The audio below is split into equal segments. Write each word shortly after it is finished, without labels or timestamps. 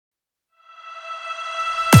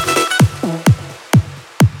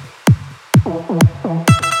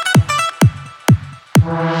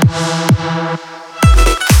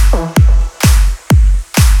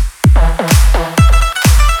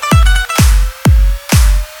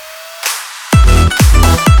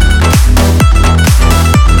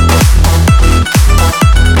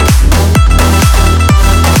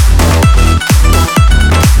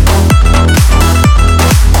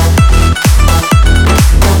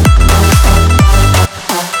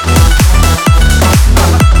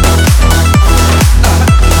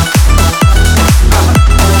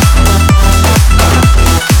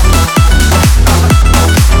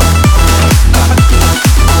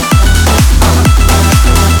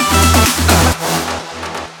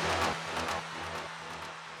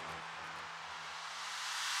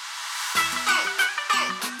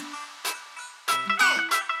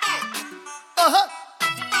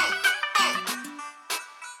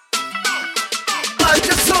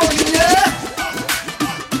सोनिए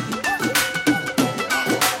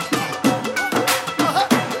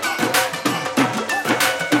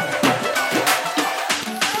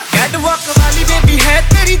catwalk वाली baby है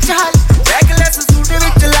तेरी चाल बैकलेस सूट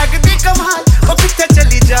विच लगदी कमाल ओ किथे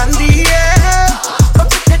चली जांदी है ओ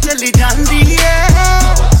किथे चली जांदी है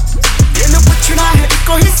ਇਹਨੂੰ ਪੁੱਛਣਾ ਹੈ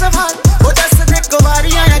ਇੱਕੋ ਹੀ ਸਵਾਲ ਉਹ ਦੱਸ ਦੇ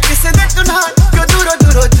ਕੁਵਾਰੀਆਂ ਆ ਕਿਸੇ ਦੇ ਤੂੰ ਨਾਲ ਕਿਉਂ ਦੂਰੋਂ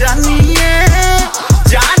ਦੂਰੋਂ ਜਾਨੀ ਏ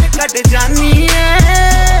ਜਾਨ ਕੱਢ ਜਾਨੀ ਏ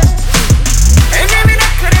ਇਹਨੇ ਵੀ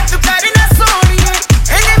ਨਖਰੇ ਤੂੰ ਕਰ ਨਾ ਸੋਣੀਏ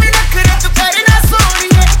ਇਹਨੇ ਵੀ ਨਖਰੇ ਤੂੰ ਕਰ ਨਾ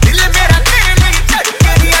ਸੋਣੀਏ ਦਿਲ ਮੇਰਾ ਤੇਰੇ ਲਈ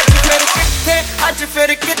ਧੜਕੇ ਦੀ ਅੱਜ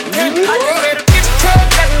ਫਿਰ ਕਿੱਥੇ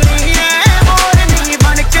ਚੱਲੀ ਏ ਮੋਰਨੀ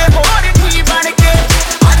ਬਣ ਕੇ ਮੋਰਨੀ ਬਣ ਕੇ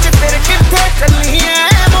ਅੱਜ ਫਿਰ ਕਿੱਥੇ ਚੱਲੀ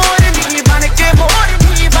ਏ ਮੋਰਨੀ ਬਣ ਕੇ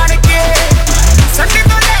ਮੋਰਨੀ ਬਣ ਕੇ ਸੰਡੇ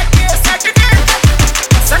ਤੋਂ ਲੈ ਕੇ ਸੈਟਰਡੇ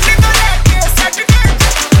ਸੰਡੇ ਤੋਂ ਲੈ ਕੇ ਸੈਟਰਡੇ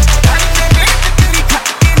ਕਰਕੇ ਵੇਟ ਤੇਰੀ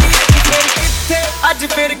ਖੱਟੀ ਨੀ ਅੱਜ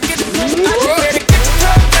ਫਿਰ ਕਿੱਥੇ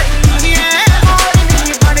ਚੱਲੀ ਏ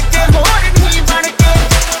ਮੋਰਨੀ ਬਣ ਕੇ ਮੋਰਨੀ ਬਣ ਕੇ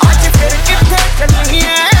ਅੱਜ ਫਿਰ ਕਿੱਥੇ ਚੱਲੀ ਏ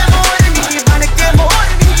ਮੋਰਨੀ ਬਣ ਕੇ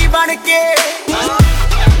ਮੋਰਨੀ ਬਣ ਕੇ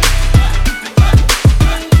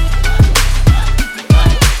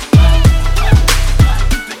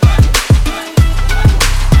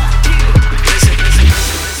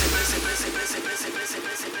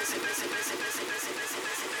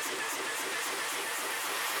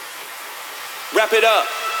Wrap it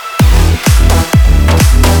up.